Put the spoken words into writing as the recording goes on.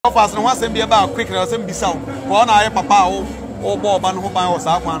Offers no one be about quick and some be sound. One eye papa or Bob and Hoban or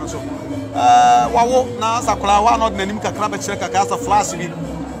Sakwan so. Now Sakura, one not the Nimka Crab check a cast of flash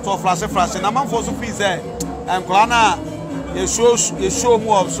so flash and a man for Sophie there. And Klana, you show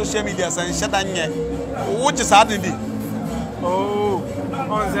more of social media and shut down yet. What is happening? Oh,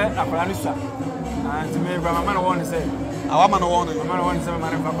 on the Aplanisa. And to me, Ramman want to say, our man want to say,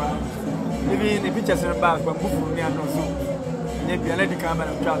 man, Papa. Maybe the pictures are back, but book me and also. Maybe a lady come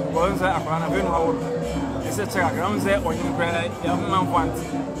and travel. Once I found a very old. It's a check. I say, or you pray, young man wants.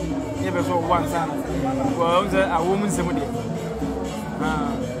 Never saw one son. Well, a woman somebody.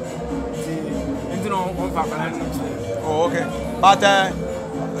 Oh, okay. But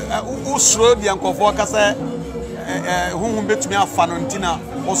who showed the uncle for Cassa? Whom bet me a Fanontina,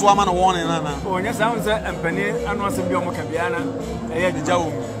 also a man of warning. Oh, yes, I was a penny, and was a Biomacabiana. I had the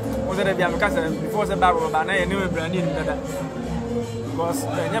job. Was it a Biamacasa before the Barrow, and I knew a brand new better. Because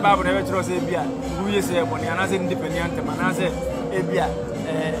never never chose a beer. Who is a money and as independent, and I say a beer.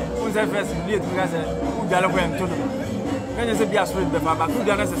 Who's the first lead to us who dialogue to them? When you say beer sweet, the Baba, who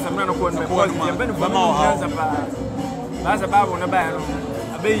does a man of one, that's a Bible on a banner.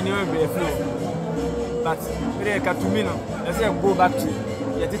 A bay never be a flow. But very Catumino, I say go back to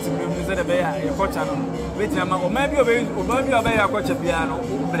yet it's a bear, a coach, or maybe a bear coach a piano.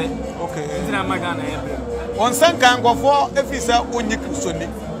 Okay, it's in a magana. On some can go for if it's a unique Sunday.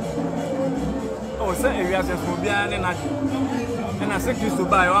 Oh, some areas will be an energy. And I said, used to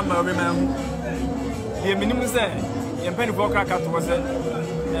buy one more women. The minimum say, you penny for crack out was it.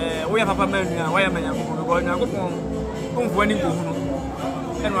 We have a man, why am I going to go home winning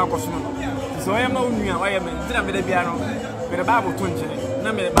and walk of so I am only a wire man, then I'm with the piano with a Bible tunche.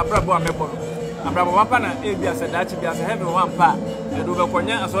 Name my brother, a brother Wapana, Abia said that she has a heavy one part, and over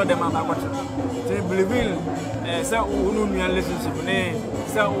Konya, I saw them on my watch. Believe so we relationship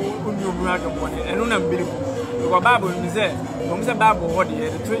so we and unbelievable. Because Bible is there. From the Bible, what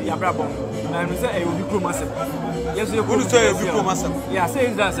the tree ya brabo. And we say you become massive. Yes, you could say you become massive. Yeah,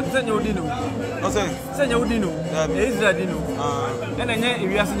 say that send you dino. No say send you dino. Israel dino. And then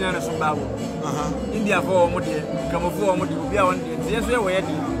we are seeing a Bible. India for Modi, come for Modi, be on the yes, we are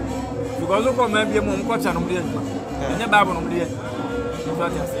because look on maybe a mom coach and the Bible on the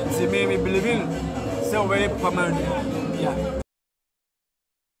see me believe in so very permanent. Yeah.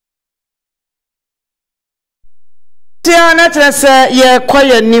 Tia say ye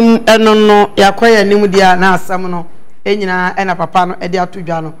kwaya nim eno no ya kwaya nim dia na asam no enyina ena papa no e dia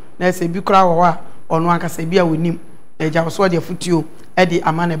todwa no na se bi kura wo a ono ankasa bia wonim eja so de futuo e di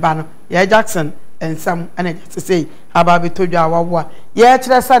amane ba no ye Jackson ensam ena say aba be todwa wawo a ye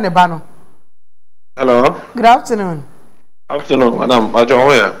kire sa ne ba no. Hello. Good afternoon. Afternoon, madam. Ajo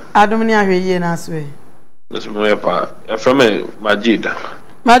where? Adomni ahwe na aswe. Listen me pa. From Majid.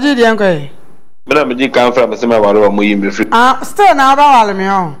 Majid yanko. Madam Majid come from say my walo mo yimbe free. Still na ba wale me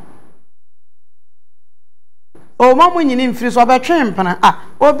on. O ma mo nyini mfiri so betwe mpana.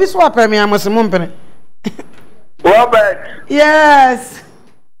 Obi so apami amosemo mpene. Robert. Yes.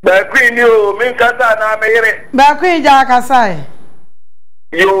 Ba queen you min kasa na me yire. Ba queen ja kasa.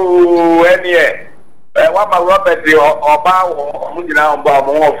 You enie. Wa ma Robert oba wo mu jina oba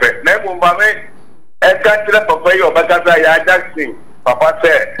mo ofe. Na mu ba me e ka tire papa yi oba kasa ya Jackson. Papa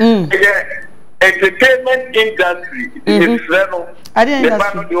say. Entertainment industry is reno. I didn't know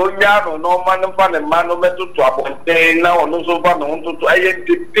the onyano no man fa ne mano meto to abonten na ono so fa no to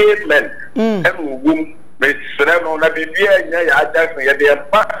entertainment. Wum me reno na bibia nya ya Jackson ya de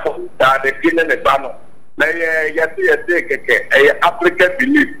pa da de kine ne ba no. Na ya se keke African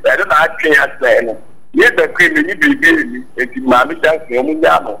belief. I don't know how to say no. Ye da kwe me ni bibia ni enti ma mi Jackson o mu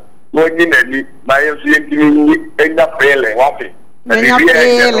nya no. No nyi na ni ma ye so enti ni enya pele wa fe.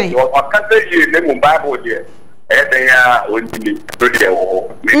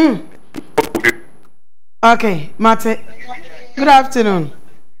 Okay, Mate. Good afternoon.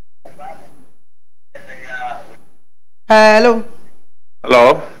 Hello.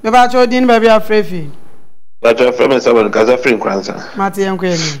 Hello. Me ba cho din ba bia frefi. Ba cho frame seven kaza free kwanza. Mate yanko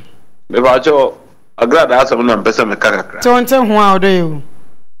eni. Me ba cho agrada asem na mpesa me kakakra. Tonte ho a odo you.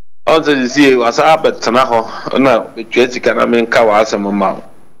 Also you see wasa betana ho na betwesika na me nka wa asem ma.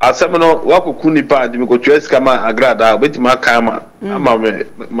 Asem no wakoku nipa adi me ko twesika ma agrada obetima kan ma ama me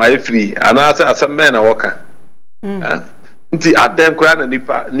my free ana asem me na woka. Nti adem kura na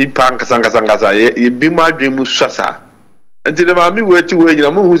nipa nkasa ye bi ma dwemu swasa. Nti de ma mi wechi we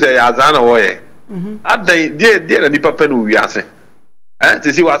nyina mu hu se ya azana wo ye. Adan die na nipa pe no wiase.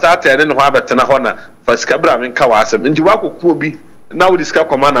 Ti si wasa atene no ho abetana ho na fasika bra me nka wa asem. Nti wakoku obi na we discuss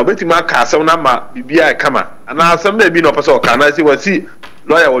command na wetin ma ka asem na ma bibia kama ana asem na bi no person ka na si wasi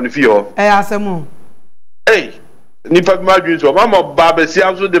lawyer won fi ho asemu hey nipa bi madwin so mama ba be si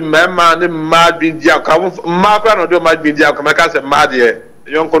aso de mema ne madwin dia ka ma kra no de madwin dia ka meka se ma de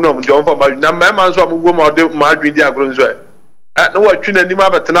yonko no mo jo fa madwin na mema nso amgo ma de madwin dia kro nso no wa twina ni ma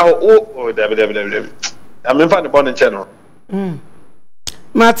betena ho o da amemfa ne bon channel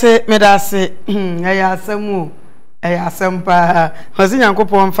mate medase asemu asampa hosi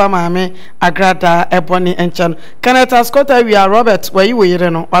nyankopon fa maame agrada eboni enchen Canada Scott we are Robert where you were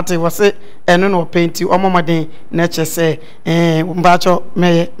no what was eno no painti omomoden na chese mbacho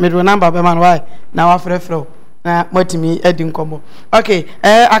me do number be man why na wa frefro na motimi edi nkomo okay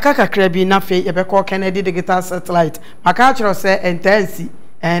akaka krabi na fe ye be call Kennedy digital satellite maka chiro se intensi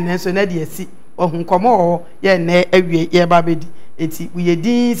enso na de asi ohun komo ye na awie ye ba bedi eti we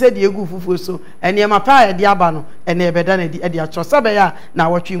din se de egu fufuo so ene ma pa e de aba no ene e beda na di e de acho sabe ya na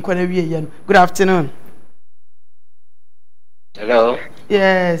watwi nkwa na wie ye no good afternoon hello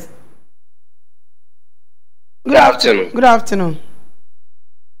yes good afternoon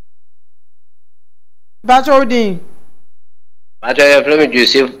Bacho din Bacho ya flame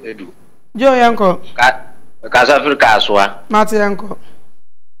Joseph Edu Jo yanko ka sa Africa aswa Mate yanko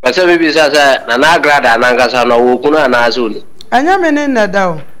Basa bibi sasa na na grada na ngasa no wo kunu na azuni anya mene na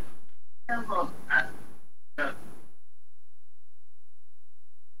dawo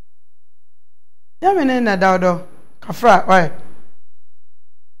ya mene na dawo do kafra why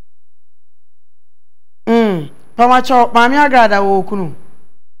pamacho mami agrada wo kunu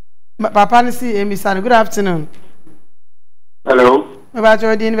papa ni si emisani good afternoon hello me ba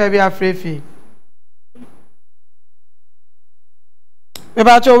cho din baby afrefi me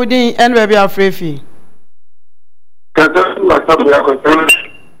ba cho din en baby afrefi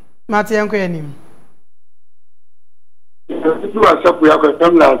Mati yanko yanim.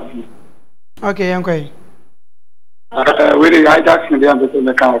 Okay, yanko. We the guy Jackson the ambe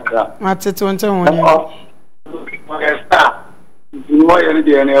me kan okra. Mati to nte woni. You know any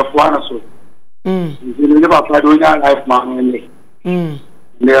dey na F1 so. You never play do nya life man ni.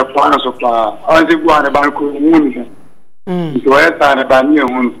 Na F1 so pa. On se gua na ban ko muni. So e ta na ban ni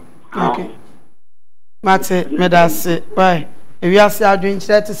hun. Okay. Mate medase why ewi ase adwen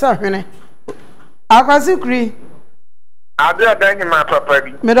kire te sa hwene akwasi kuri ade adan ma papa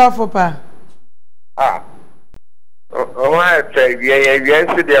bi medafo pa o wa te ye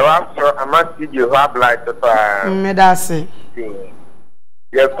se de wa so amati je ho blight pa medase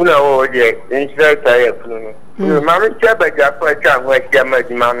ye kuna o je nkire ta ye kunu no ma me che ba ja ko cha ho akia ma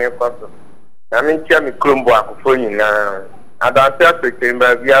di ma me ko so na me che mi krombo akofo nyina Adante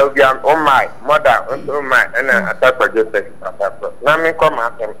September via oh my mother oh my and attack Joseph na me come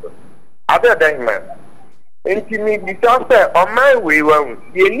atem so other than man enti because on my way one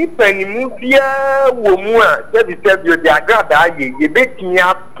ye ni panimu bia wo mu a se bi se bi o dia grada ye betimi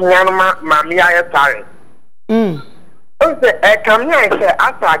aton ma me aye tare o se e kam nya se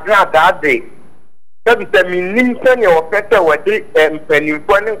asa grada de se bi se mi nim se ne o pete wo de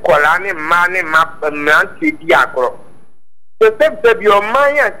panimfo ne kola ne ma ne ma ti bi akoro so said your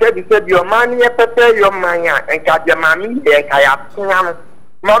mania said your money prepare your mania and Kajamami and Kayam.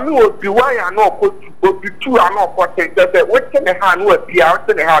 Mammy would be why I know put two are not portrait that what can the hand would be out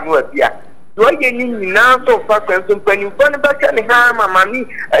to the hand would be. Do I get you now so fast and when you run back and harm my money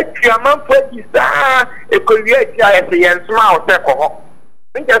a German pledges a Korea giant and smile circle.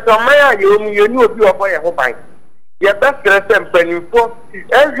 Think as a man you knew of your boy a whole pint. Your best lesson penny for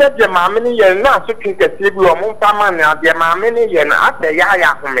every Germany and now so can get you a month now, the Mammy and at the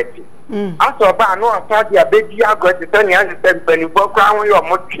Yaya committee. I saw about no attack your baby. I got to tell you, I said, penny for crown your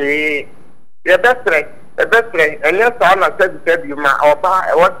mochi. Your best friend, and yes, I said, you my or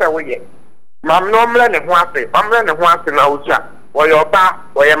bar, what's away. Mam no man and one thing, I'm running once in our chat, or your bar,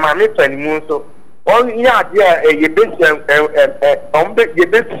 or your mammy penny moon so. All yeah, a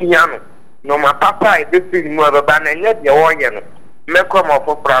bit piano. No, my papa is this mother ban and yet your organ. Make come off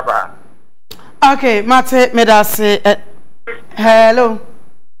of Brava. Okay, Mate medase hello.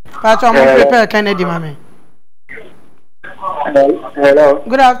 Pacho mo prepare Kennedy mami. Hello.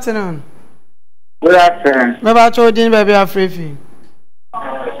 Good afternoon. Good afternoon. Me ba cho din baby afrefi.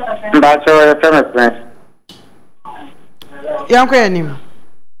 Ba cho e famous friend. Yanko yanim.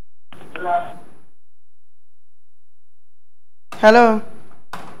 Hello.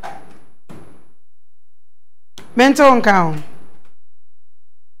 Mental count.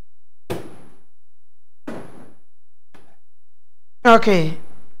 Okay.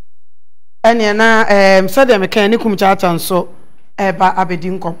 Anya na so dem kan ni kum cha nso ba abedi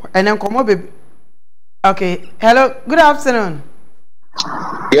nkomo. Ene nkomo be. Okay. Hello. Good afternoon.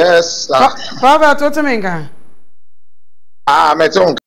 Yes. Prophet Otemenga. Meton